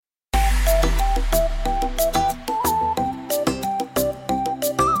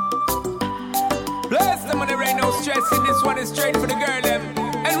straight for the girl them.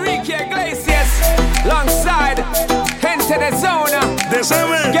 Enrique Iglesias, alongside, enter the zone.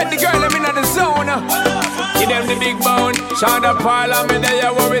 Get the girl them in the zone. Give them the big bone. Shonda Parliament,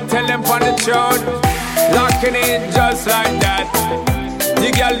 there what we tell them on the throne. Locking in just like that.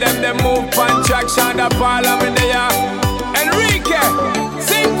 The girl them move on track. Shonda Parliament, there. Enrique,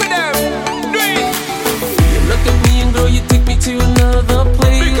 sing for them. Do it. You look at me and girl, you take me to another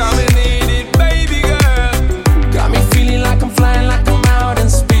place. Because we need it, baby girl. Got me feeling like I'm flying, like I'm out in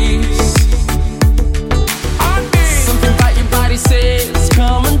space. Something about your body says,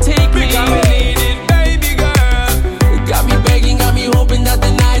 come and take me. Because we need it, baby girl. Got me begging, got me hoping that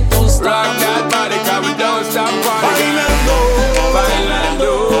the night don't stop. Rock that body, cause we don't stop partying. Bailando,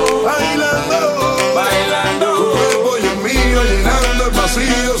 Bailando, bailando, bailando. tu cuerpo y el mío llenando el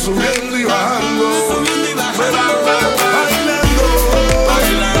vacío, subiendo y bajando. Bailando,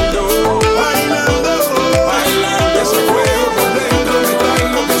 Bailando, bailando, bailando. ese fuego por dentro me está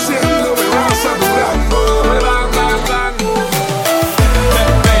enloqueciendo, me va saturando. Bang, bang, bang.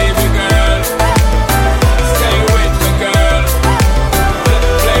 Baby girl, stay with me, girl.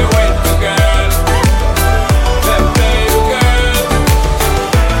 Play with me, girl. Baby girl,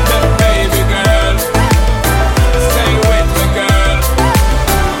 baby girl, stay with me, girl.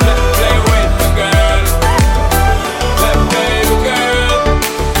 Play with me, girl. Baby girl.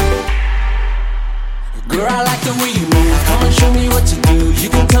 Girl, I like the way you move. Come and show me what you do. You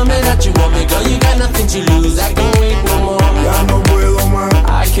can tell me that you want me, girl. You got nothing to lose. I can't wait no more. Ya no puedo más,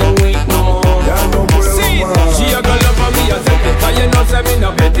 I can't wait no more. ya no puedo See, más. she a go love for me, I set it. Cause you know say me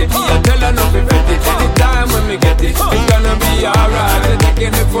no bet it. Me a tell her no be bet it. Anytime when me get it, it's gonna be alright. We're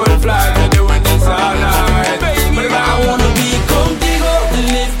taking the full flight, we're doing this all night. But I wanna be contigo, and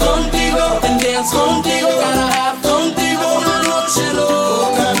live contigo, and dance contigo. Gotta have contigo una noche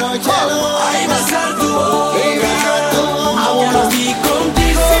loca. Ay, besar tu boca. I wanna be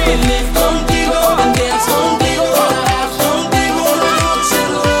contigo, and live contigo, and dance contigo. Gotta have contigo una noche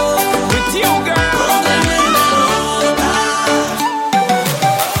loca. with you, girl,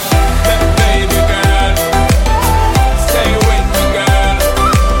 baby girl, stay with me, girl.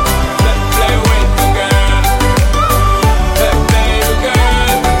 Play with me, girl. Baby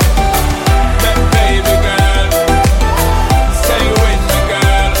girl, baby girl, stay with me,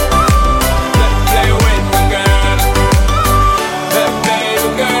 girl. Play with me, girl. Baby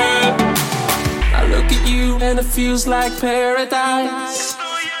girl. I look at you and it feels like paradise.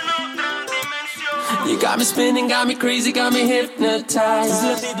 You got me spinning, got me crazy, got me hypnotized.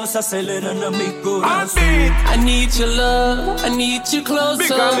 Latidos aceleran a mi I corazón. beat I need your love, I need you because we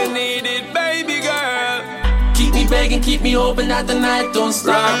closer. need it, baby girl. Keep me begging, keep me hoping that the night don't Rock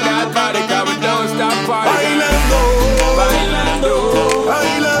stop. that body, cause we don't stop partying. Bailando, Bailando,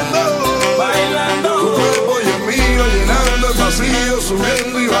 bailando, bailando. tu cuerpo y el mío llenando el vacío,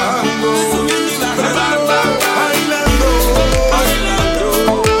 subiendo y bajando. Bailando, Bailando,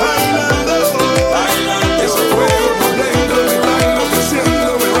 bailando, ese fuego por dentro me está enloqueciendo,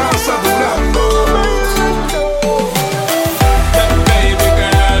 me va saturando. baby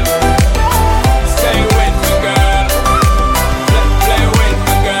girl, stay with me, girl. Play with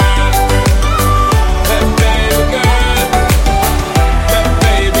me, girl. Baby girl,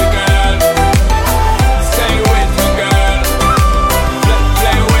 baby girl, stay with me, girl.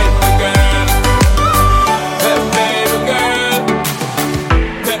 Play with me, girl. Baby girl,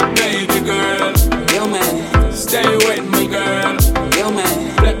 baby girl, Yo, man, stay with me, girl. yo, man,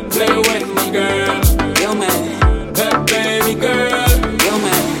 Play with me, girl. yo, man, Baby girl. yo,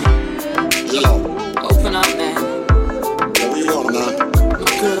 man. Yo, Open up, man. what you on, man?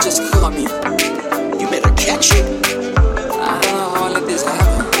 My girl just caught me. You better catch it. I don't know how I let this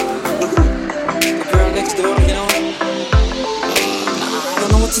happen. The girl next door, you know, I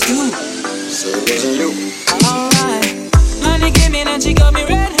don't know what to do. So it wasn't you. Alright, money came in and she got me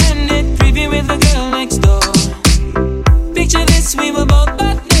red-handed, creepy with the girl next door. Picture this, we were both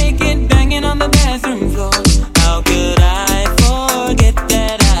butt naked, banging on the bathroom floor. How could I forget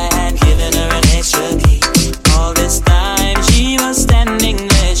that I had given her an extra key? All this time she was standing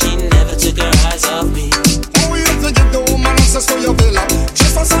there, she never took her eyes off me. Oh, you have to give the woman access to your villa.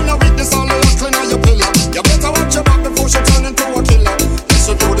 Just a son of witness, all the clean on your pillar. You better watch your back before she turn into a killer.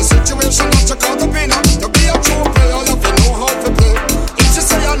 Listen to the situation that you caught up in. To be a true player, you have to know how to play. If she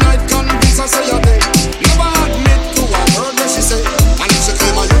say a night, convince her say a day. Never admit to a word that she say. And if she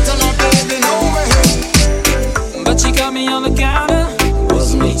claim her, you tell her, baby, no way. But she caught me on the counter,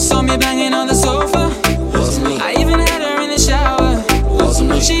 Wasn't me. saw me banging on the sofa. Wasn't me. I even had her in the shower. Wasn't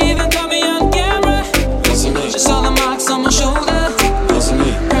me. She even caught me on camera. Wasn't me. She saw the marks on my shoulder. Wasn't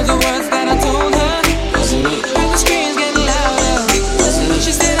me. Heard the words that I told her. Wasn't me. Heard the screams getting louder.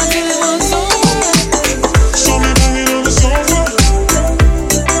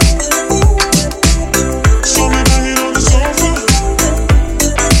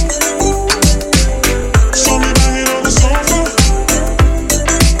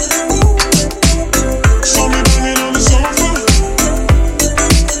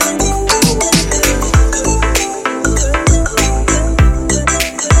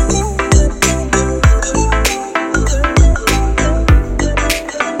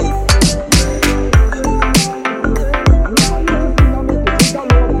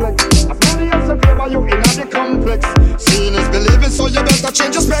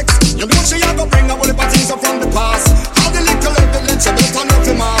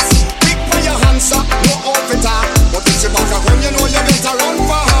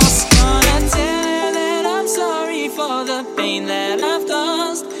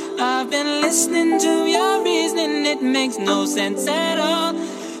 listening to your reasoning, it makes no sense at all.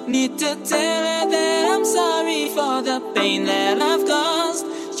 Need to tell her that I'm sorry for the pain that I've caused.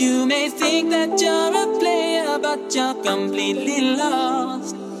 You may think that you're a player, but you're completely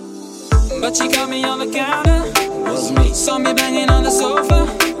lost. But she got me on the counter, Wasn't me. saw me banging on the sofa.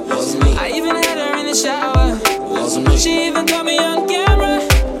 Wasn't me. I even had her in the shower. Wasn't me. She even got me on camera.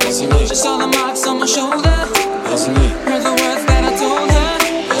 Wasn't me. She saw the marks on my shoulder. Wasn't me. Heard the words that I told her.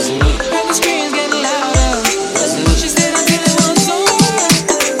 Wasn't me. Heard the screams getting louder. Wasn't me. She said until it was over.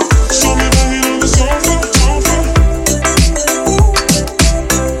 Saw me banging on the sofa, sofa.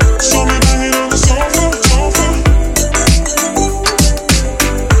 Saw me banging on the sofa, sofa.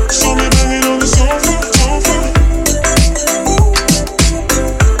 Saw me banging on the sofa, sofa.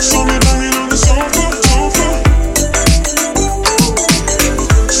 Saw me banging on the sofa, sofa.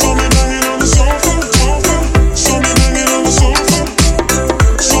 Saw me banging on the sofa, sofa. Saw me banging on the sofa.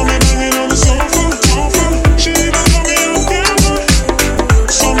 Saw me banging on the sofa, sofa. She even got me on camera.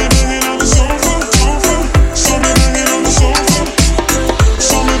 Saw me banging on the sofa, sofa. Saw me banging on the sofa.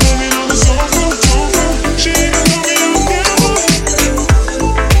 Saw me banging on the sofa, sofa. She even got me on camera.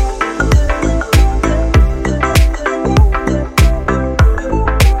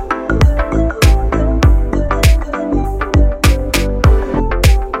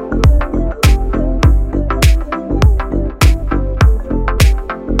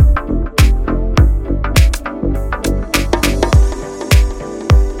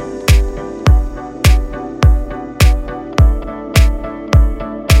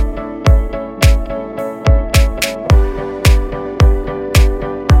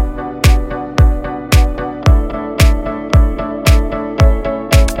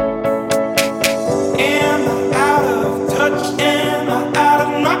 Am I out of touch? Am I out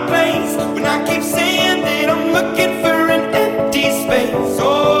of my place? When I keep saying that I'm looking for an empty space.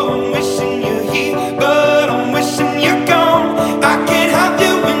 Oh, I'm wishing you're here, but I'm wishing you're gone. I can't have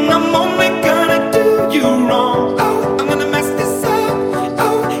you and I'm only gonna do you wrong. Oh, I'm gonna mess this up.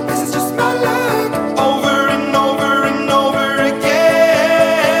 Oh, this is just my luck. Over and over and over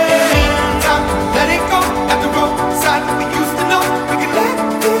again. Let it go at the roadside. We used to know we could let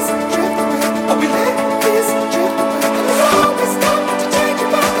this drift away. Oh, we let this drift away. And there's always time to change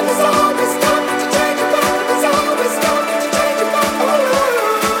your mind. And there's always time to change your mind. And there's always time to change your mind. Oh, Lord.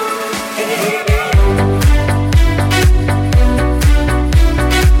 Can you hear me?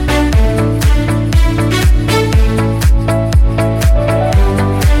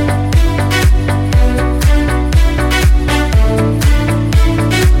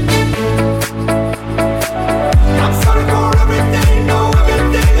 I'm sorry for everything, no,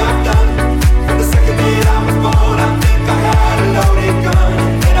 everything I've done. From the second that I was born, I think I had a loaded gun.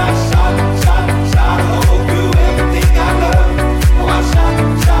 And I shot a hole through everything I love. Oh, I shot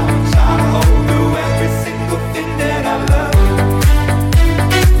a hole through every single thing that I love.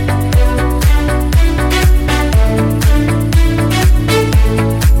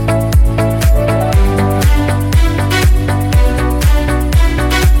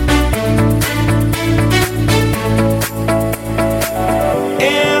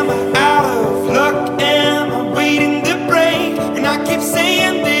 Am I out of luck? Am I waiting to break? And I keep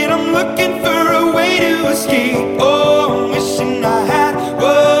saying that I'm looking for a way to escape. Oh, I'm wishing I had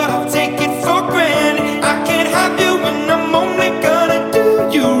what I've taken for granted. I can't have you and I'm only gonna do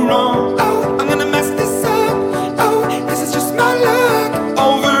you wrong. Oh, I'm gonna mess this up. Oh, this is just my luck.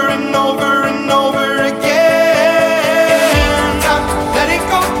 Over and over and over again. Let it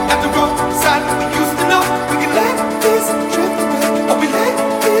go at the roadside. We used to know we could let this drift away. Oh, we let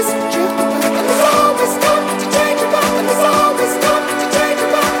this drift away. And there's always time to change your mind. And there's always time to change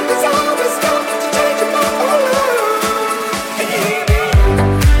your mind. And there's always time to change your mind. Oh, Lord.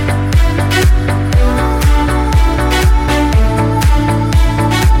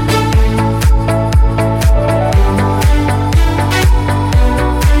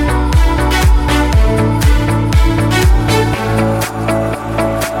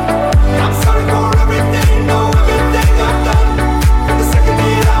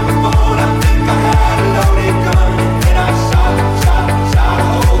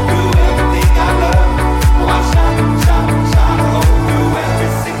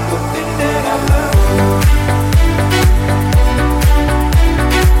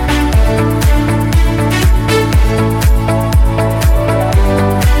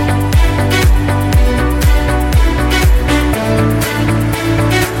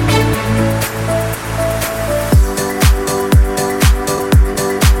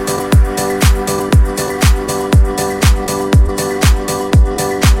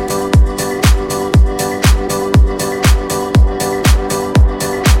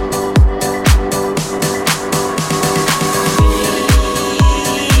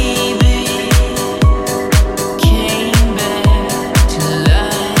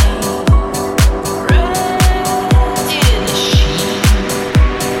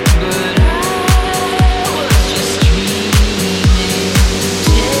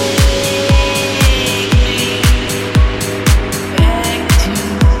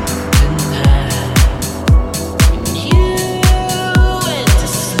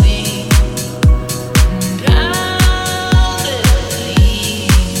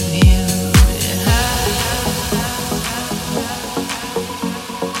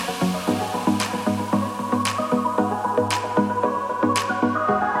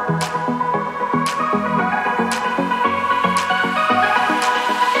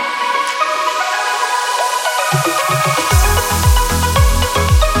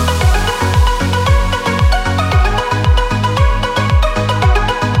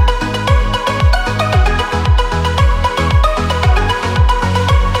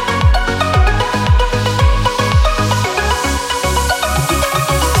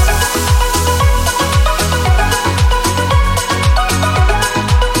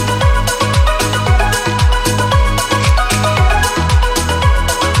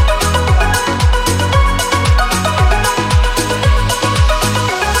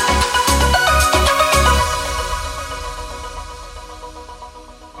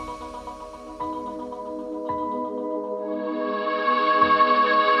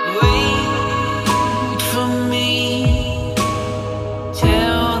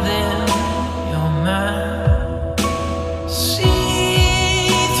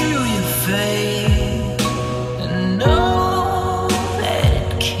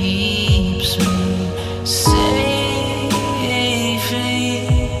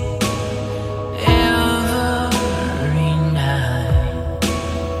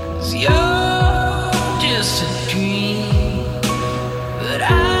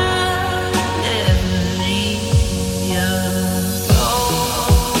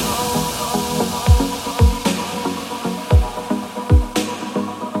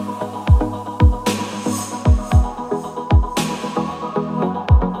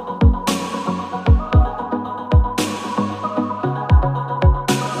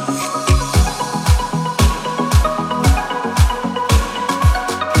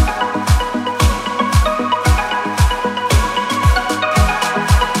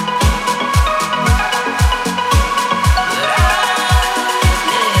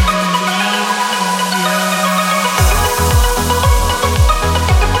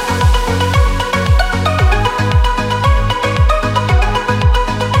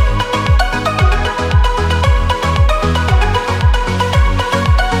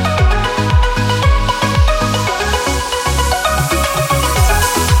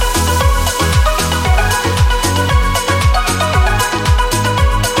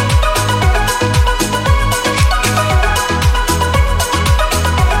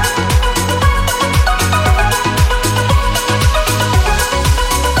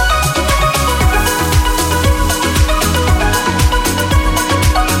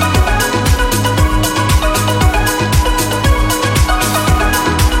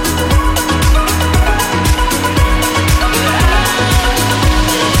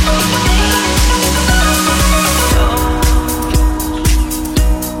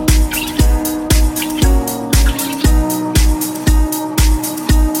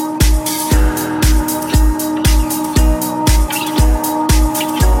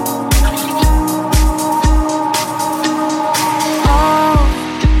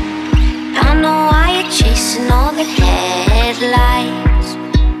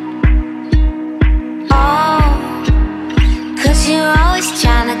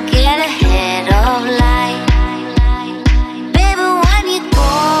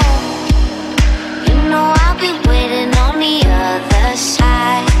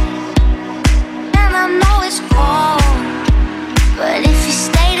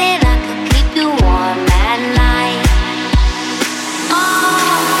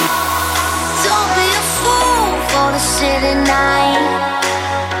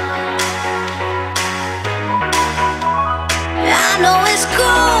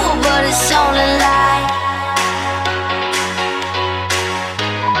 it's all a lie.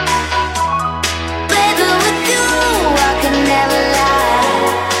 Baby, with you I can never lie.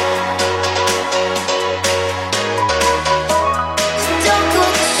 Don't go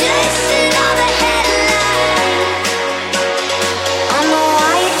chasing all the headlines. I know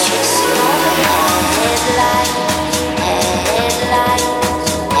why you're chasing all the headlines.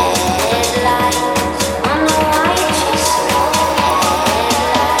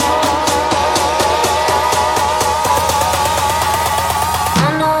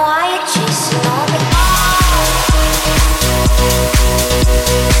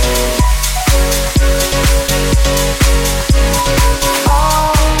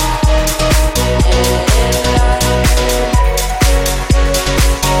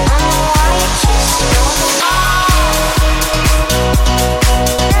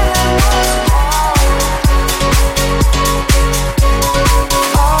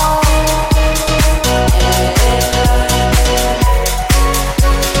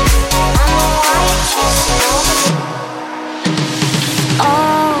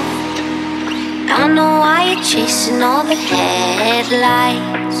 Chasing all the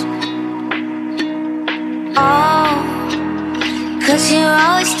headlights. Oh, 'cause you're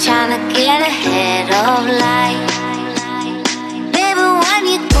always trying to get ahead of life. Baby, when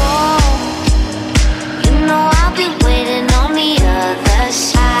you go, you know I'll be waiting on the other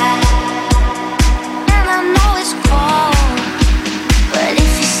side. And I know it's cold, but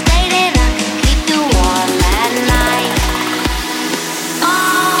if you stay then I can keep you warm at night.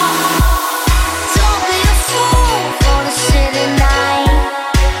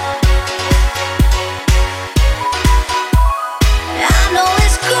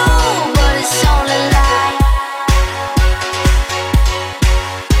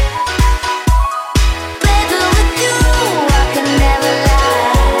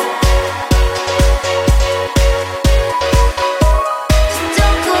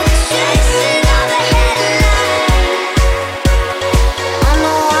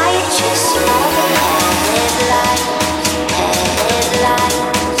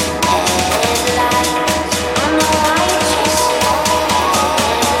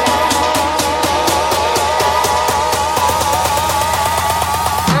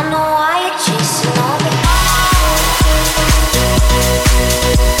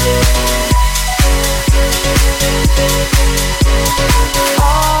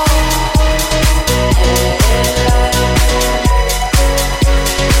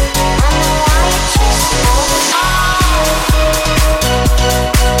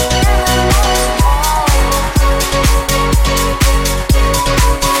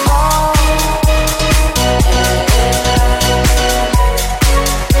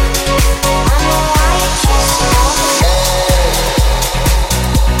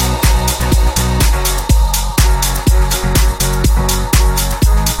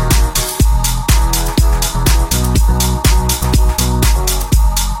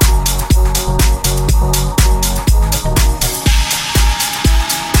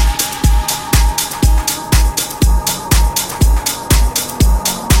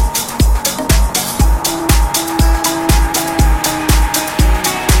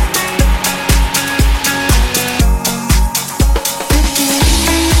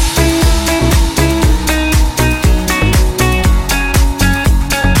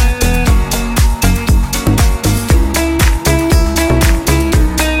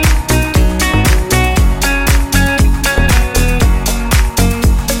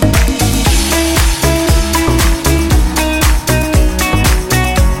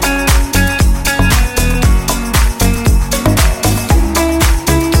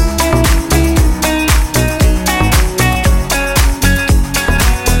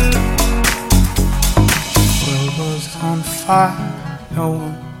 No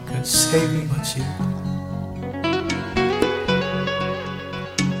one could save me but you.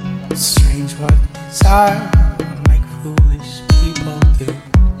 It's strange what desire will make foolish people do.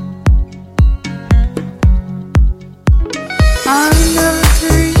 I never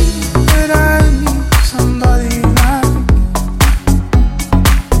dreamed that I need somebody like you.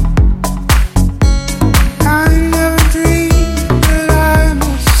 I never dreamed that I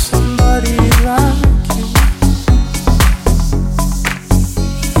need somebody like you.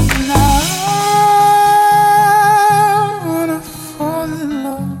 And I wanna fall in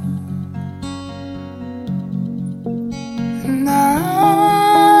love.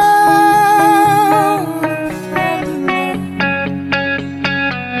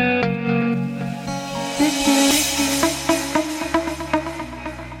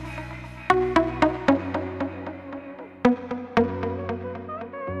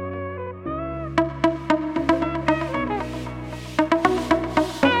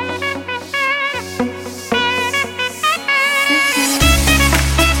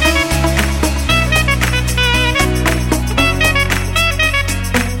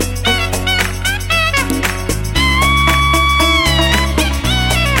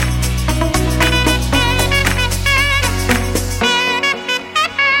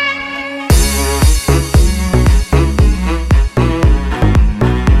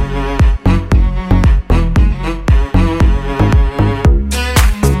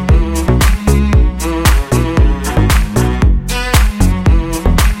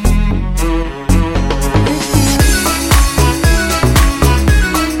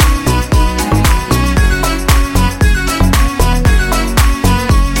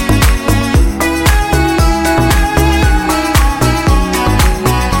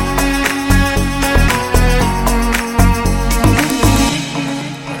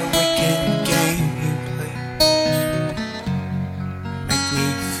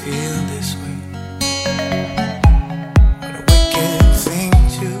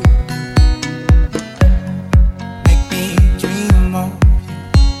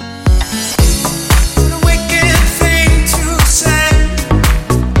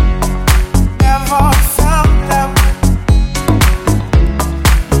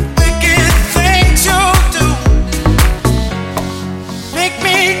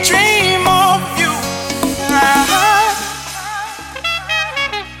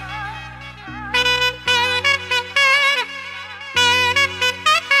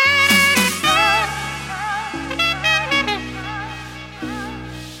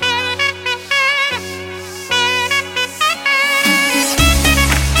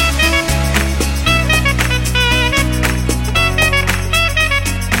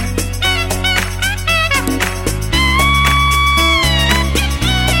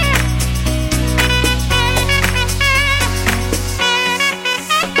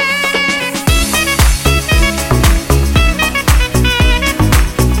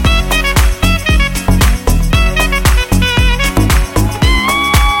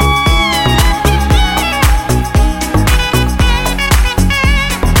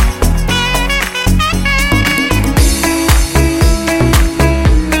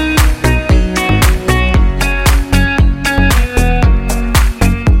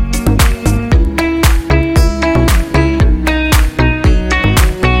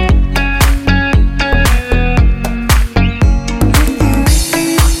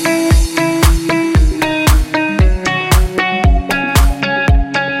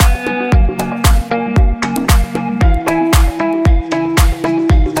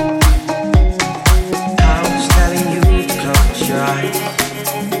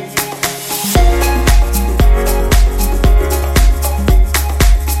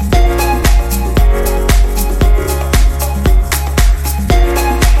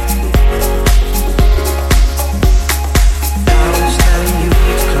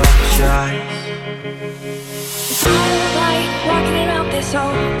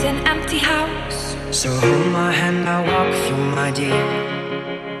 So hold my hand, I'll walk with you, my dear.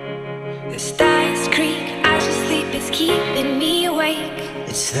 The stars creak as you sleep, it's keeping me awake.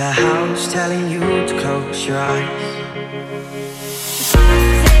 It's the house telling you to close your eyes.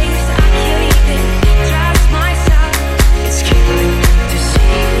 Days I can't even trust myself. It's killing me to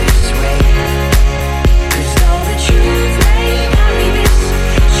see you this way. 'Cause though the truth may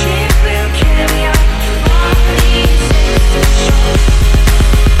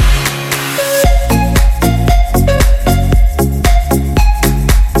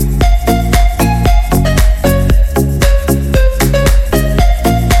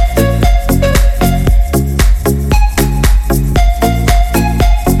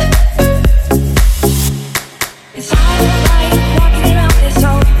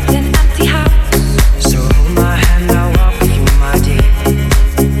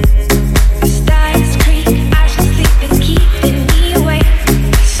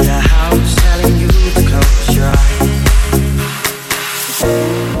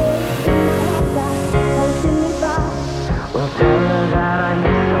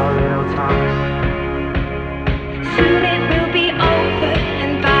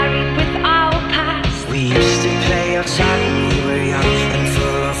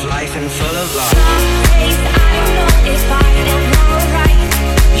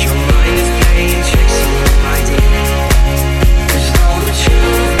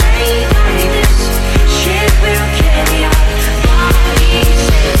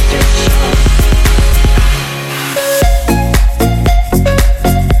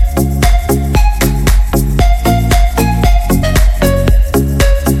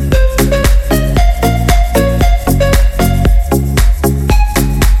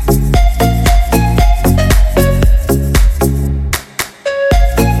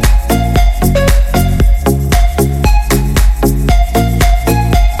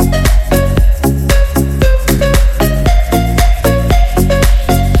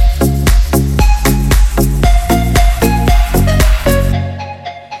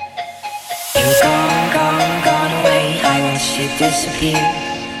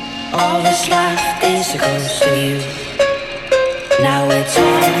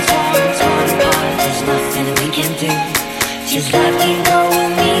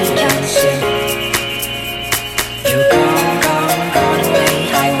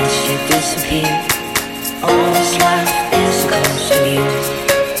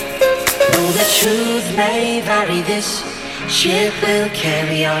carry this ship will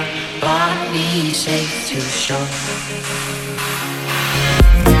carry our bodies into shore.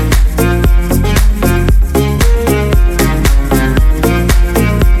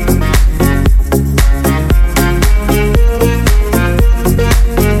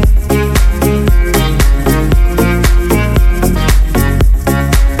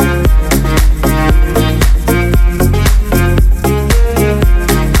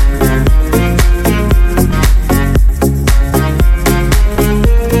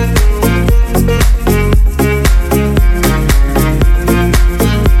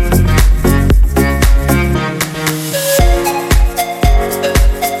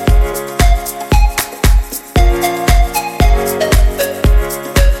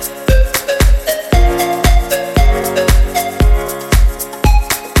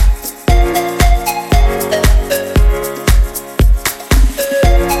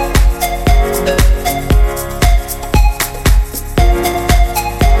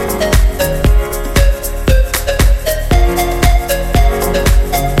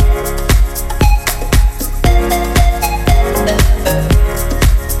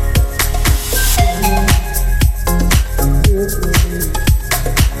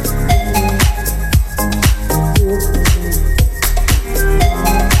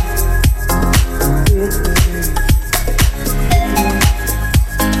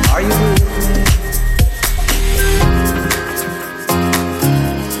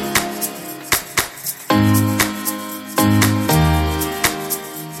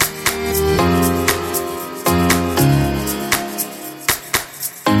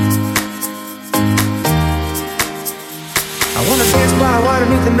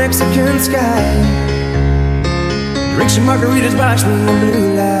 Mexican sky, drink some margaritas, watch me in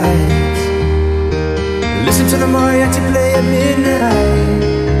blue lights, listen to the mariachi play at midnight.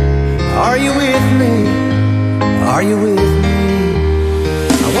 Are you with me? Are you with me?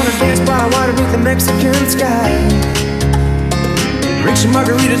 I wanna dance by water beneath the Mexican sky, drink some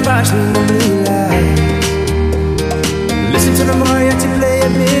margaritas, watch me in blue lights, listen to the mariachi play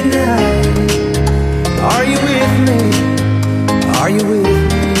at midnight. Are you with me? Are you with me?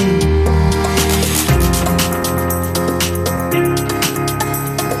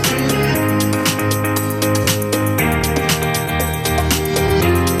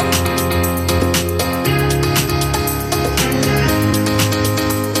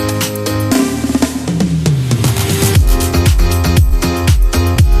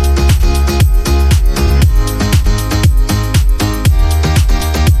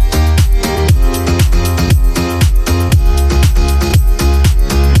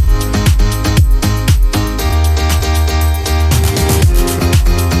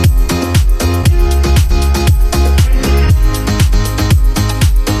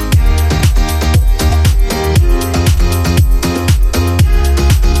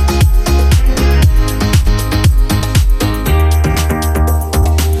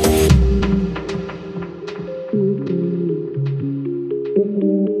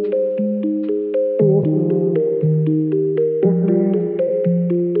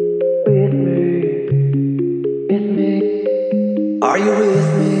 you with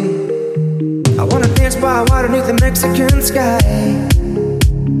me? I wanna dance by water beneath the Mexican sky,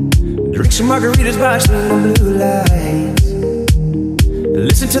 drink some margaritas watching the blue lights,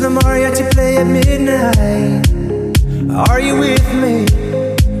 listen to the mariachi play at midnight. Are you with me?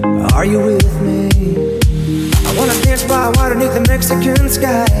 Are you with me? I wanna dance by water beneath the Mexican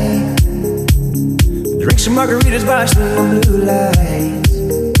sky, drink some margaritas watching the blue lights,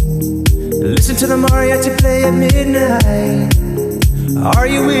 listen to the mariachi play at midnight. Are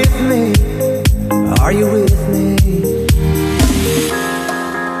you with me? Are you with me?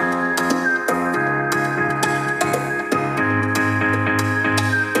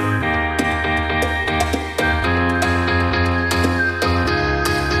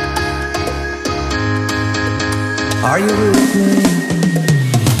 Are you with me?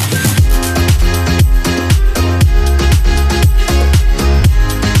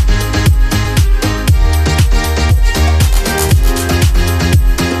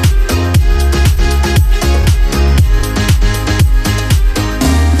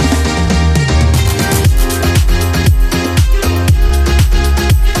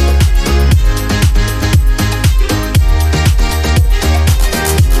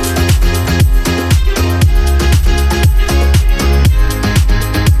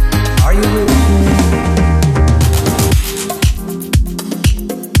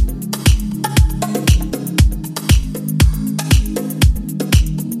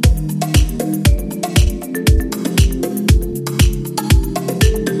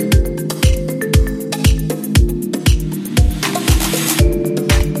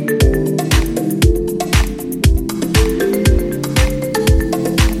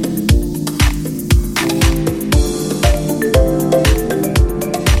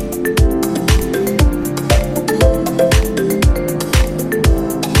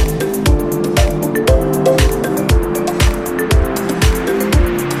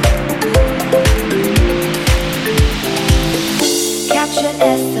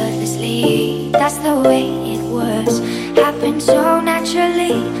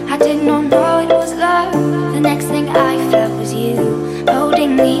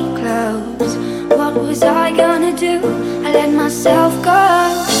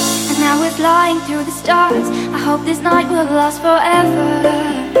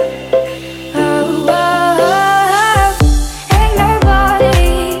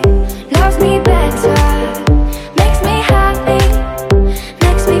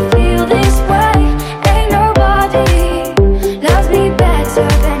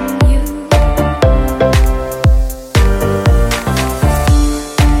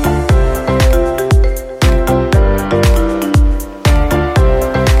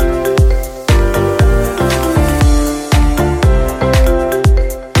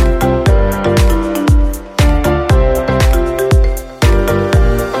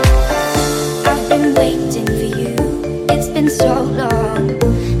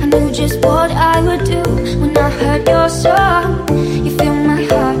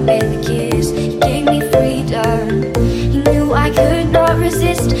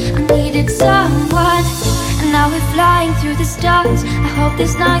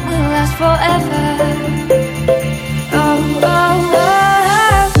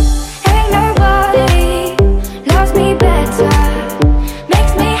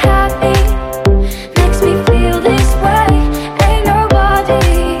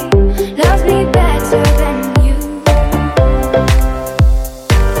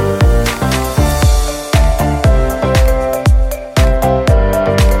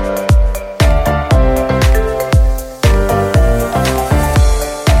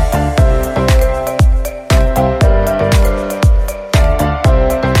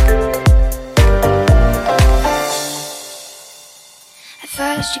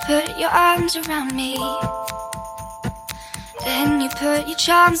 Around me, then you put your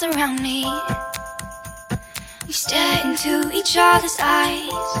charms around me. We stare into each other's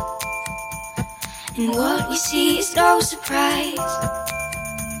eyes, and what we see is no surprise.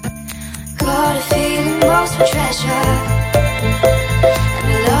 Got a feeling lost for treasure,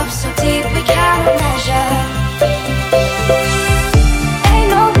 and a love so deep we cannot measure. Ain't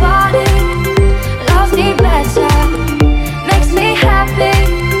nobody loves me better, makes me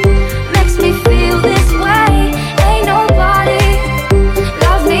happy, me feel this way. Ain't nobody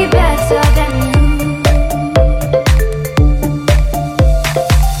loves me better than you.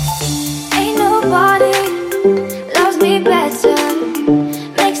 Ain't nobody loves me better,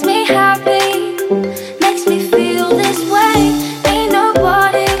 makes me happy, makes me feel this way. Ain't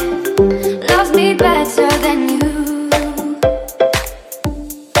nobody loves me better than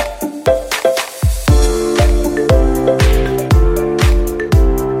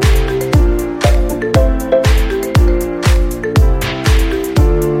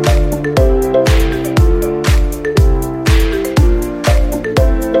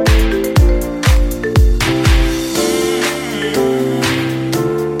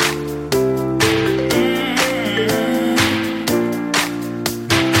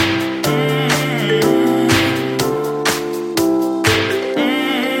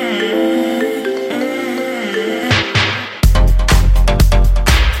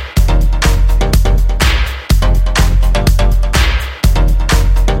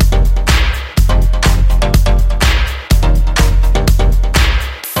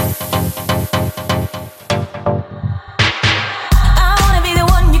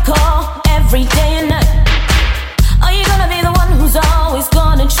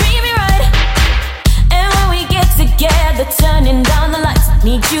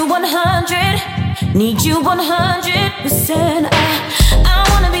Need you 100, need you 100%. I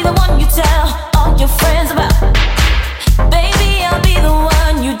wanna be the one you tell all your friends about. Baby, I'll be the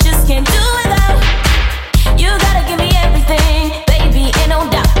one you just can't do without. You gotta give me everything, baby, ain't no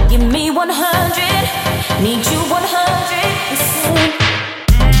doubt. Give me 100, need you 100%.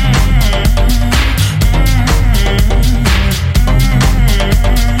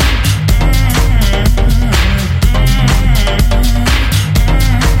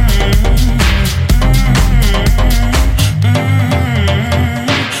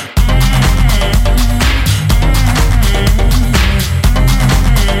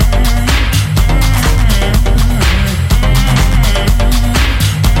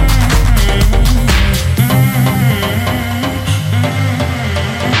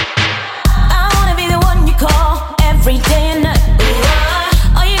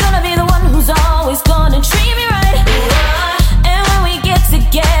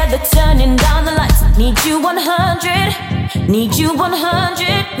 Need you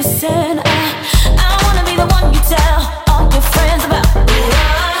 100%. I wanna be the one you tell all your friends about.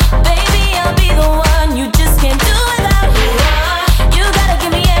 Baby, I'll be the one you just can't do without. You gotta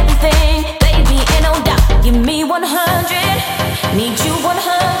give me everything, baby, ain't no doubt. Give me 100, need you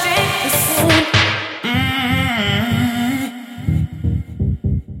 100%.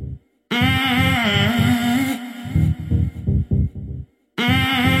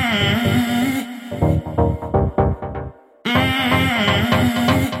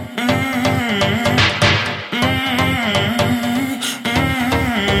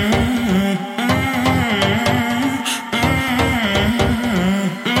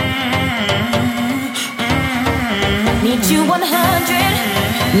 Need you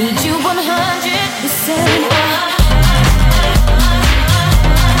 100, need you 100%.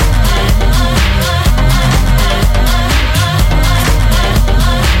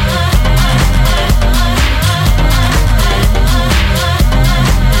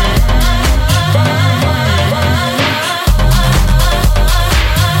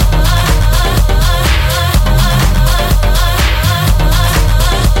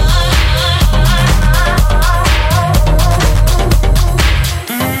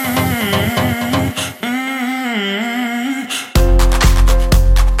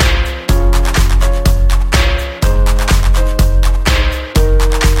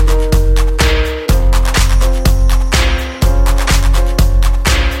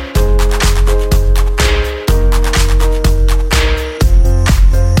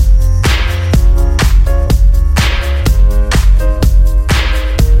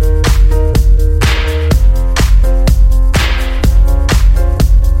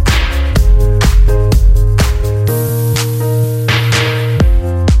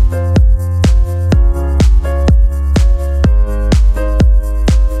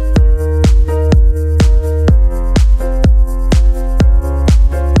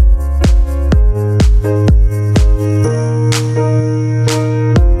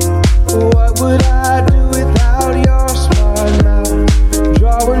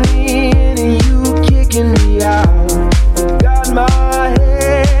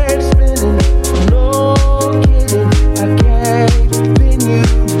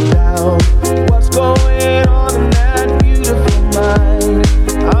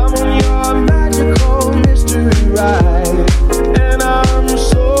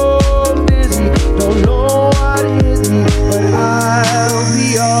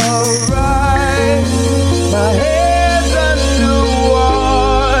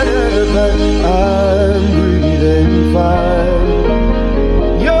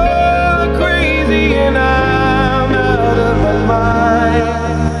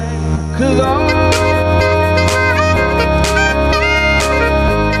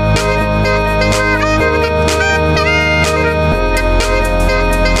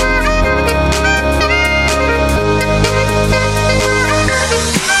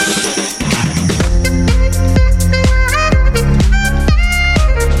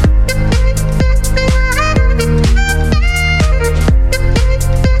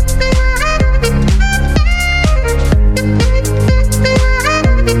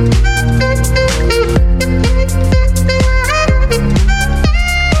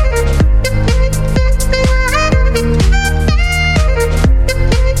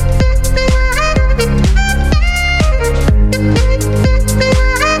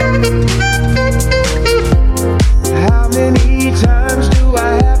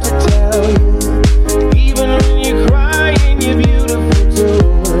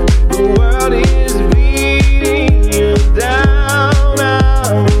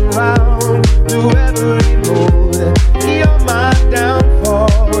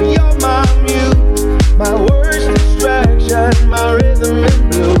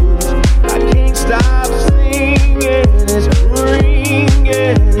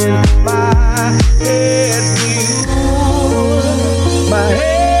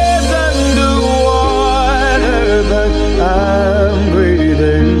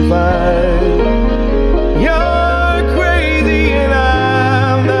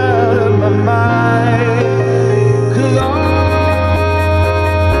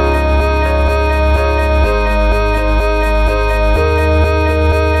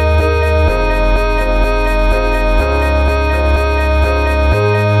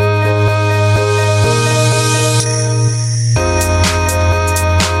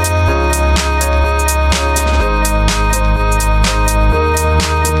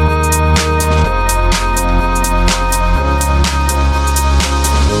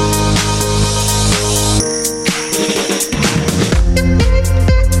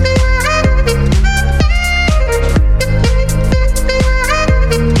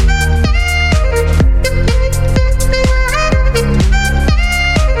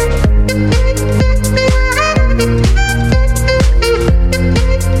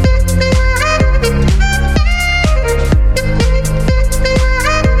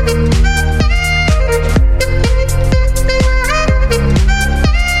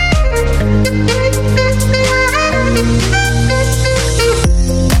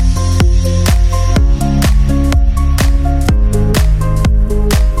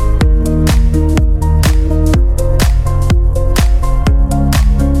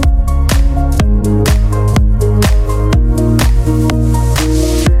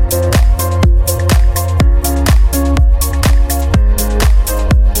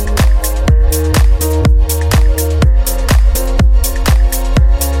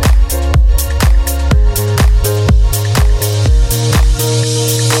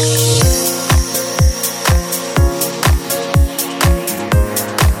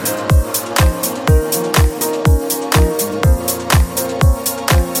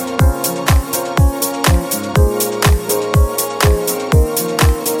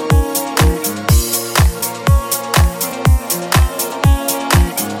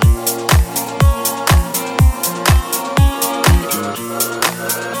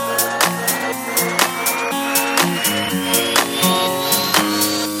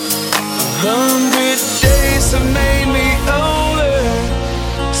 100 days have made me older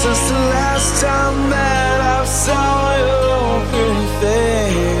since the last time that I saw your pretty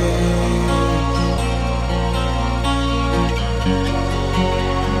face.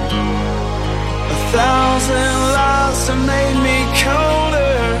 1,000 lives have made me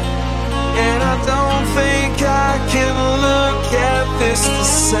colder, and I don't think I can look at this the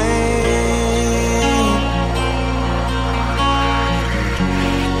same.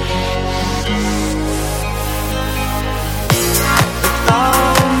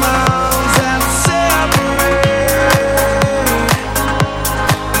 All miles that separate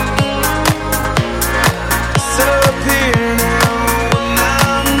disappear now when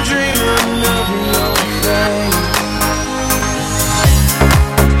I'm dreaming of your face.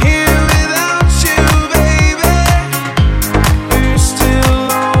 Here without you, baby, you're still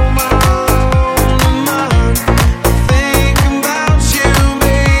on my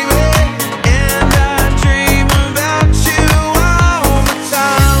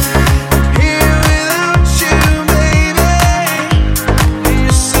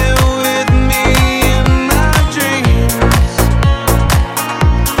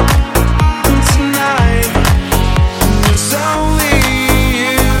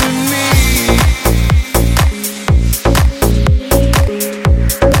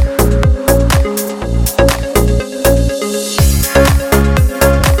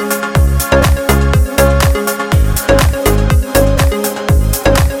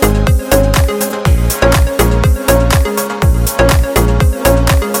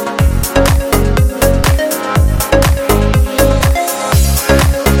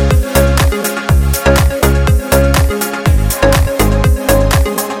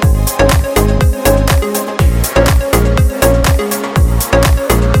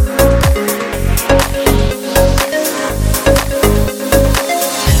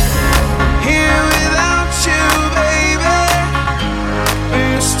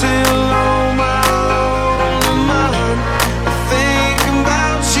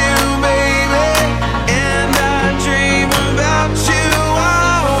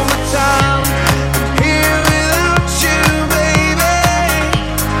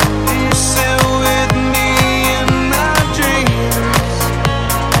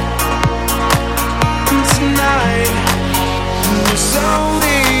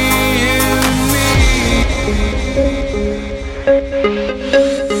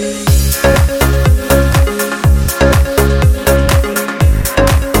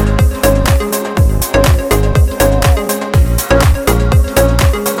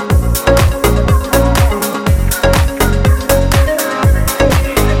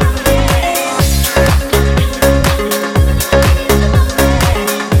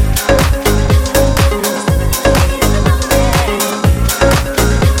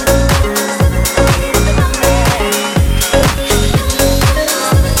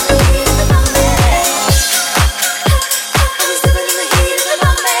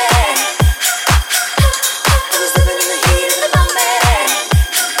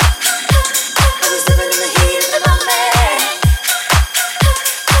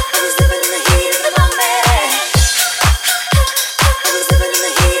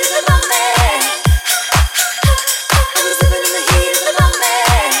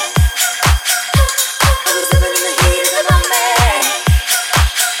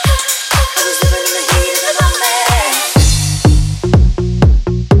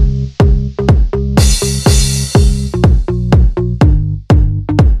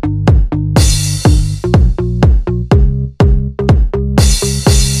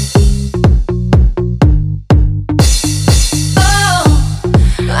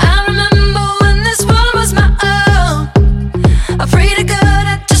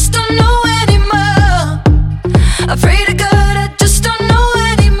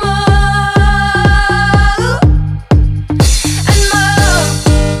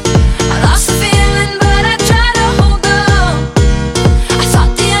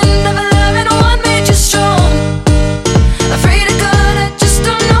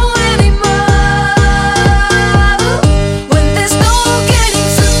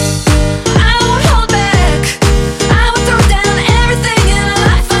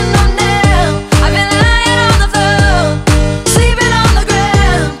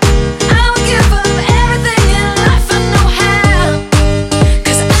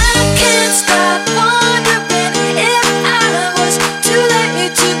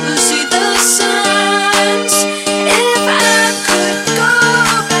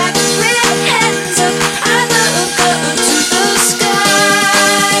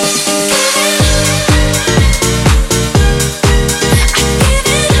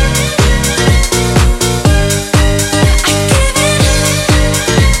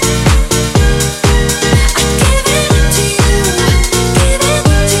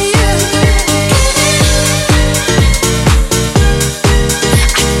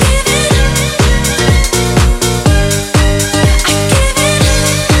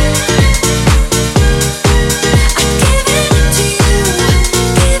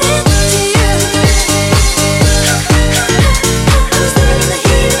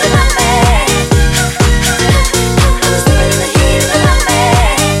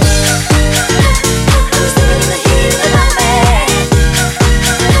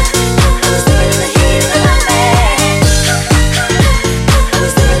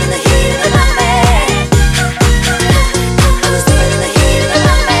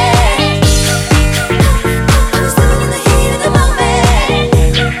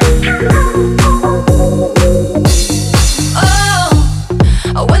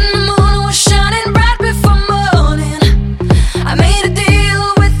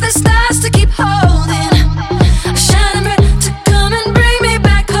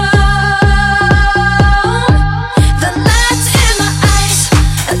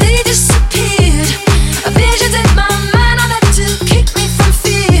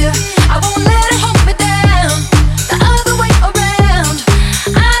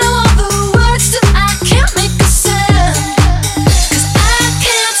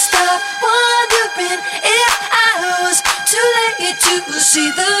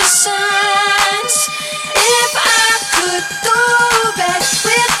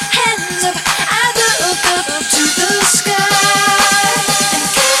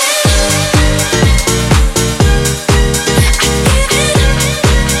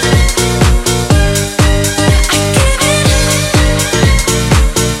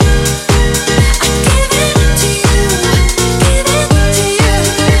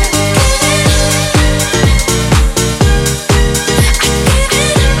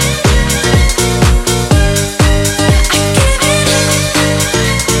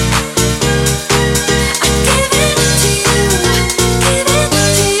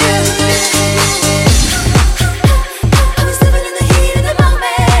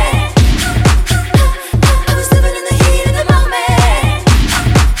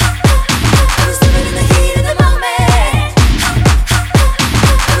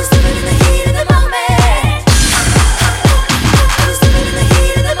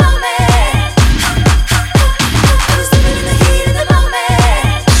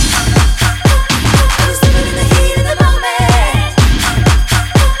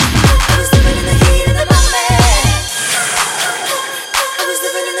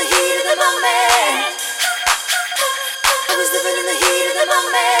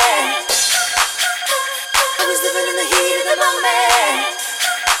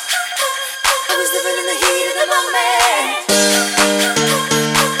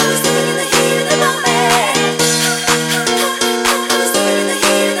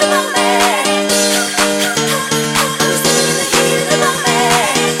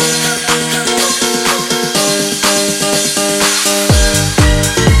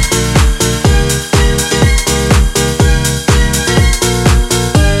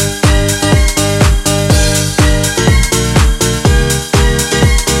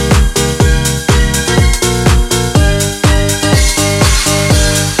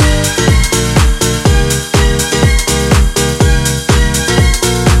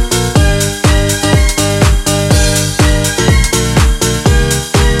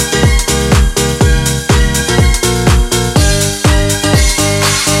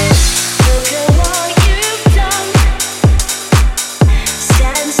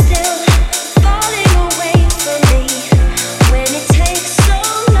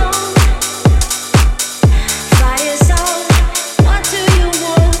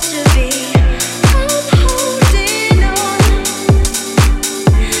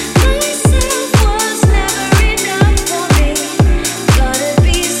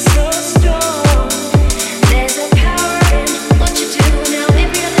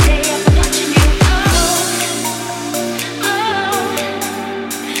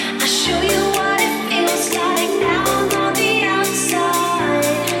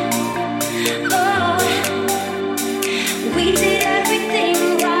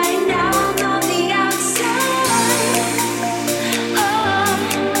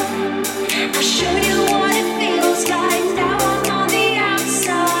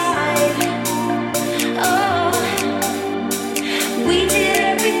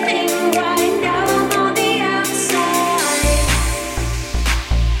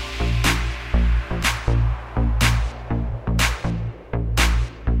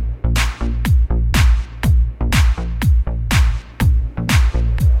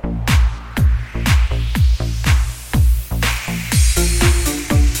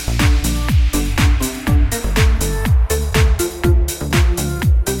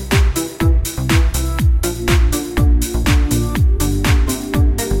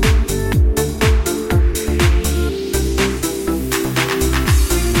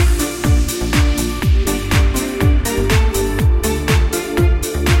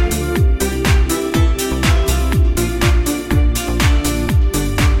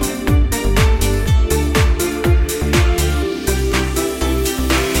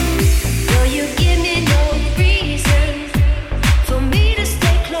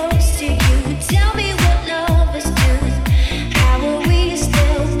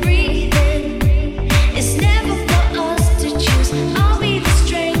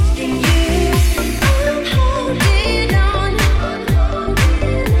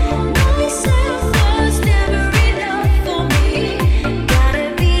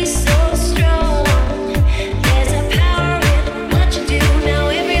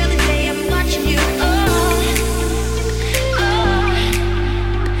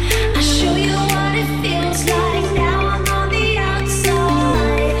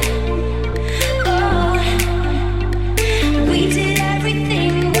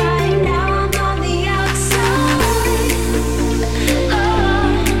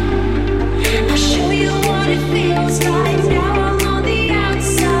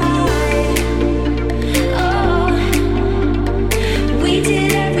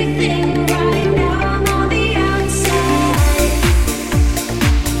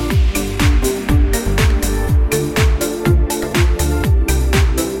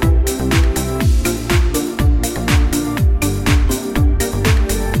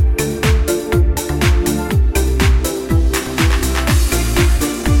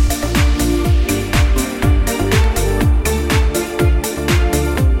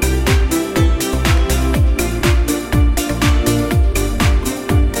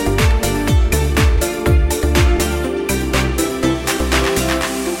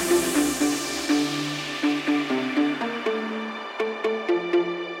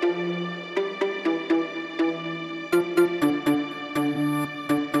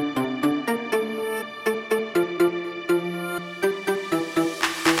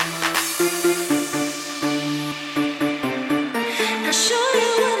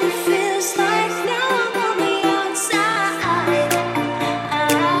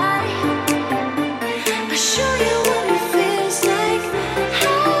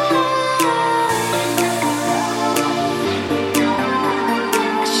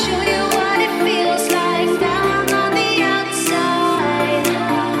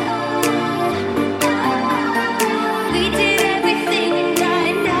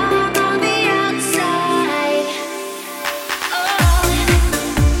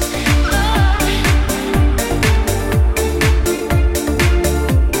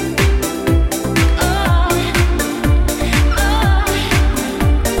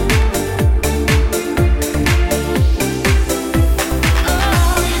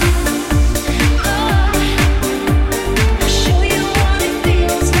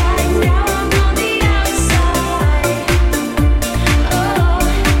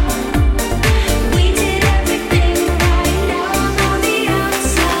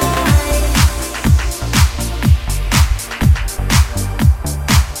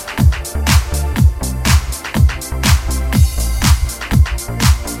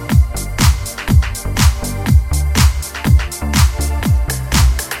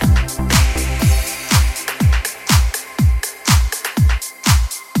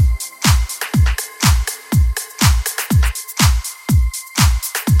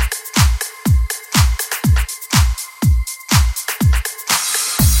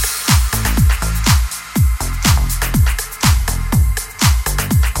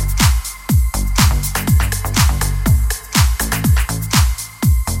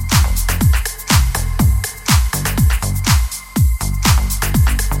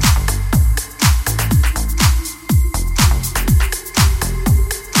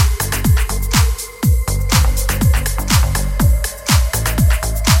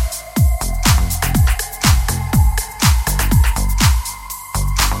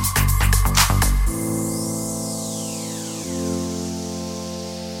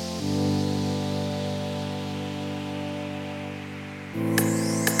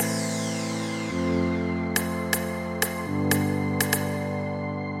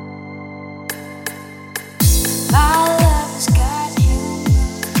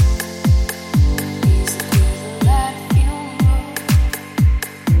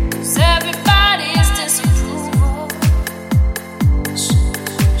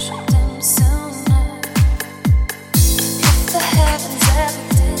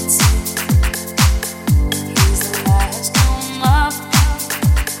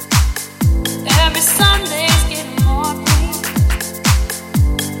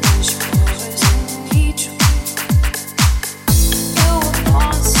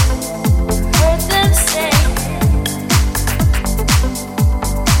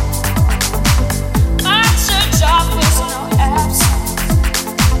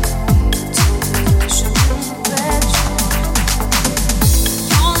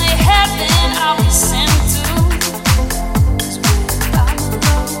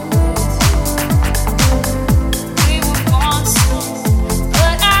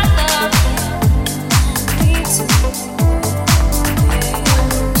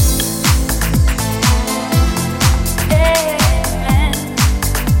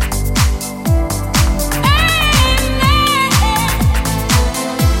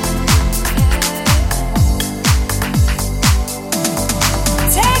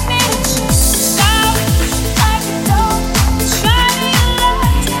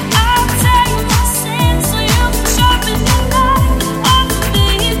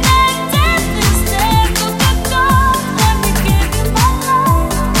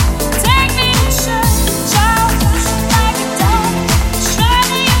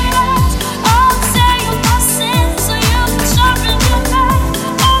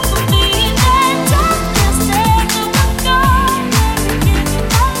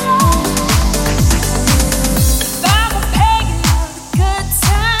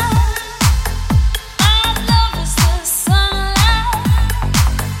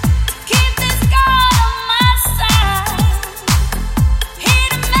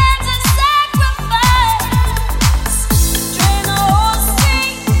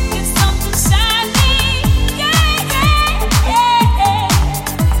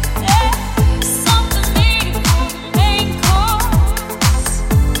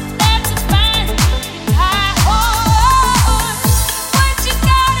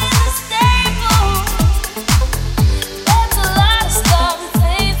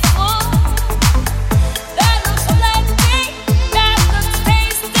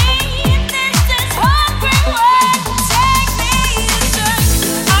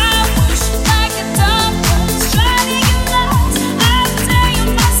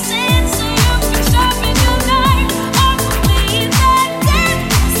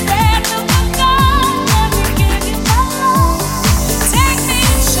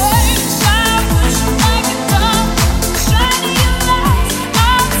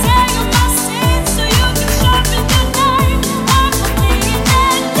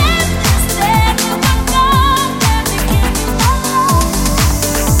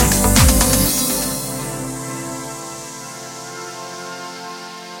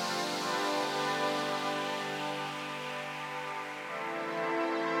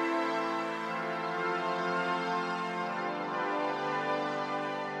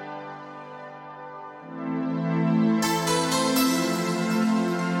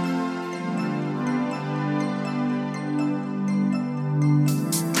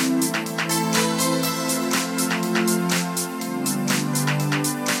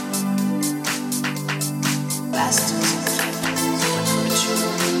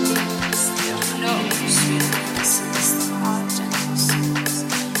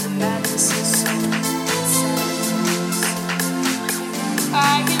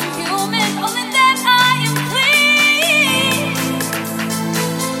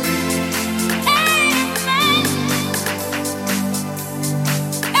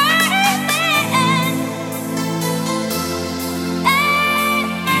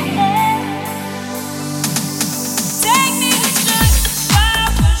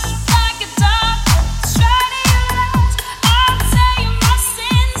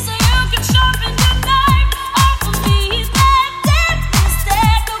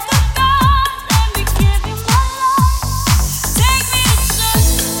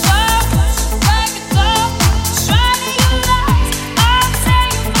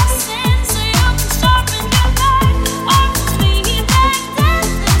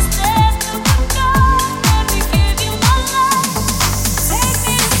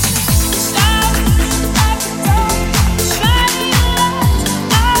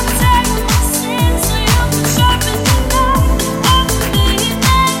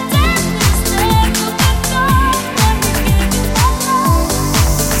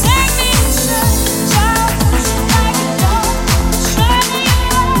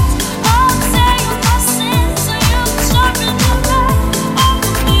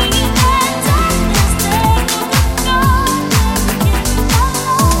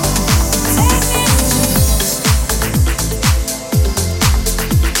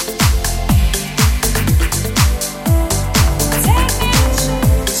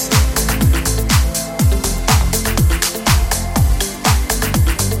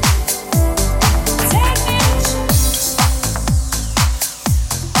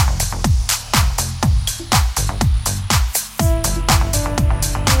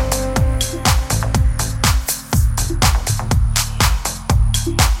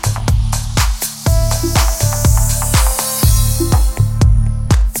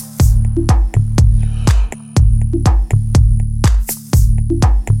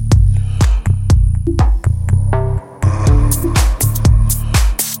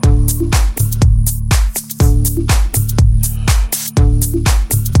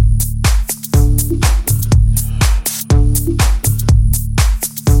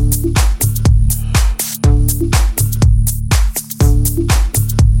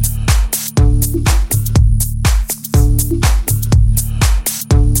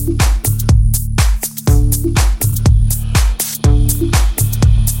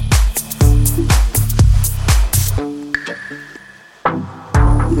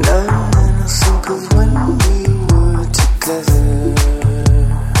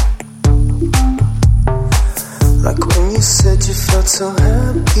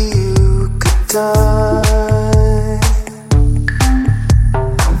you could die.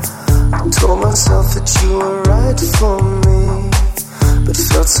 I told myself that you were right for me, but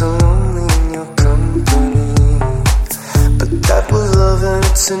felt so lonely in your company. But that was love and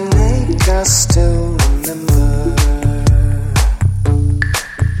it's innate, I still remember.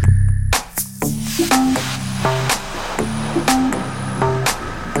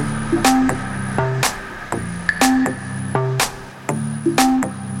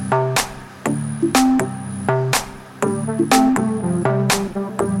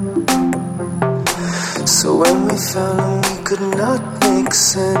 So when we found we could not make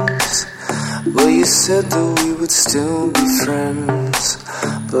sense, well, you said that we would still be friends.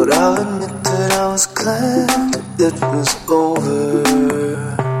 But I'll admit that I was glad it was over.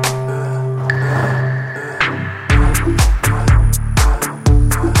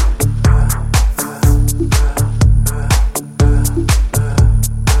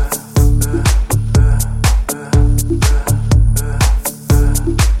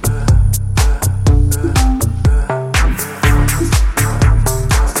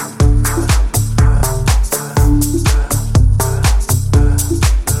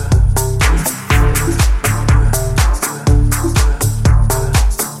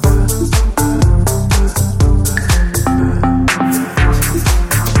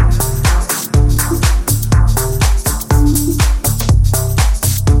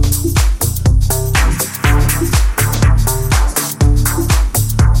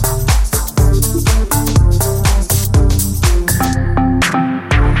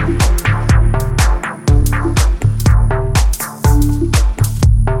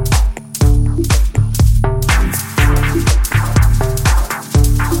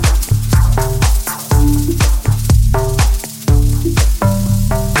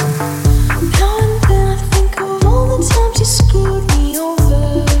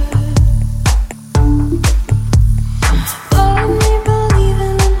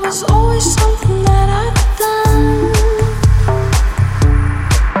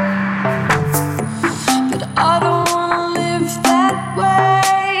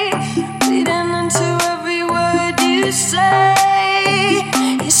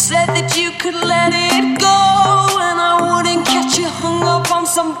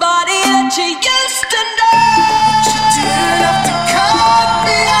 Somebody that you used to know. But you didn't have to cut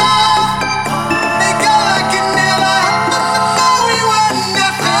me off. Make all like it never happened. The more we were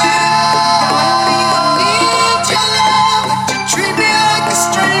nothing. Now I don't even need your love, but you treat me like a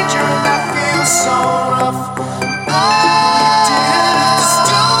stranger, and I feel so rough. Oh, you didn't have to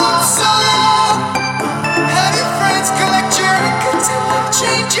stoop so low. Have your friends collect your records and then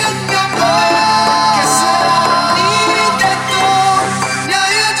change your number. Guess that I don't need that though. Now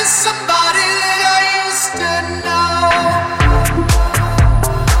you're just somebody that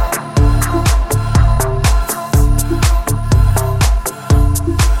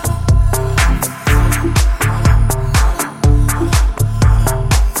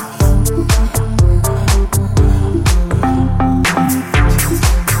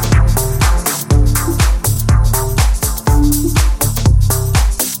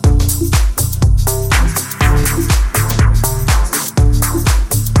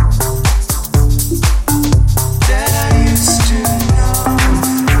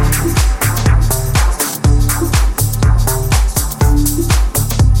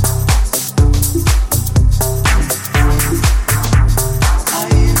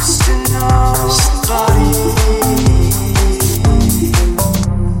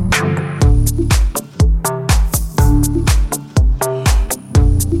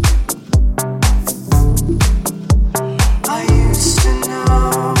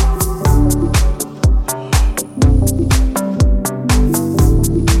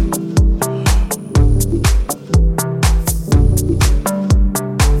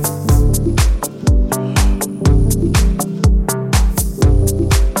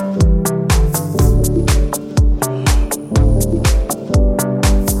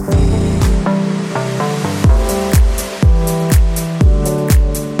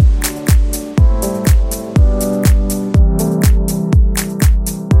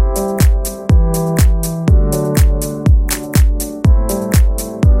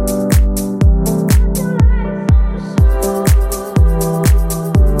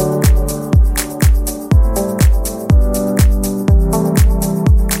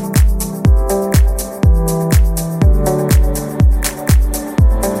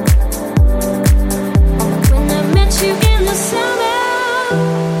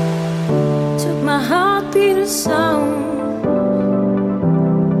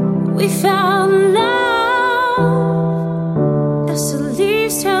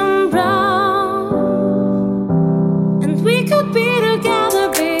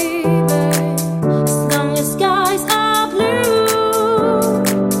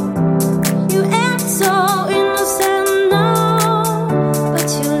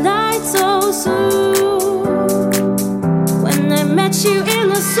soon when I met you in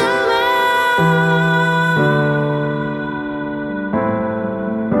the summer.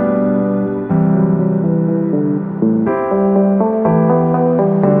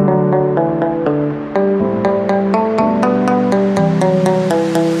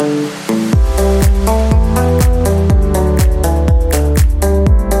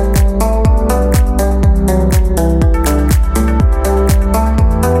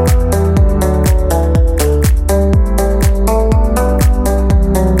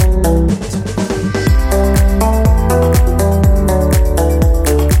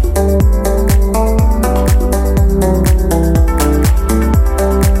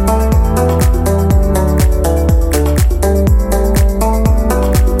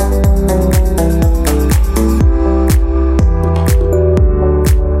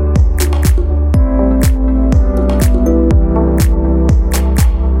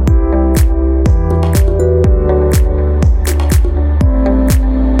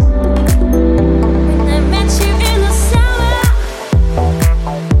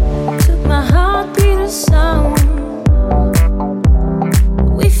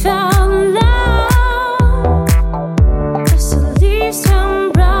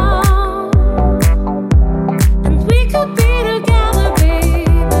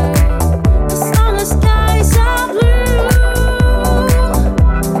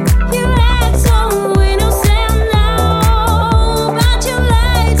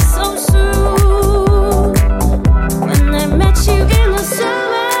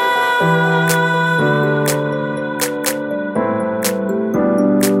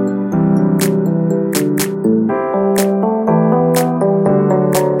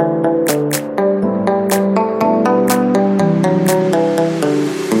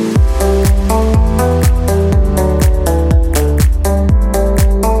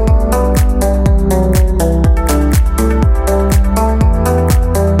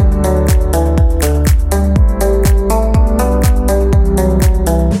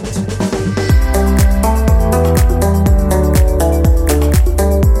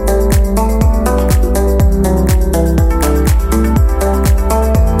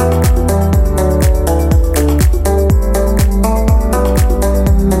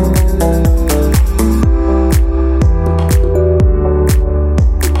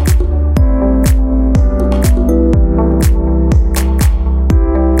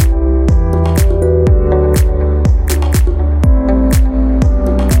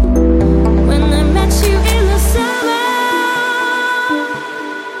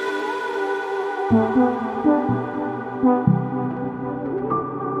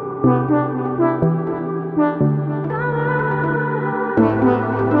 Thank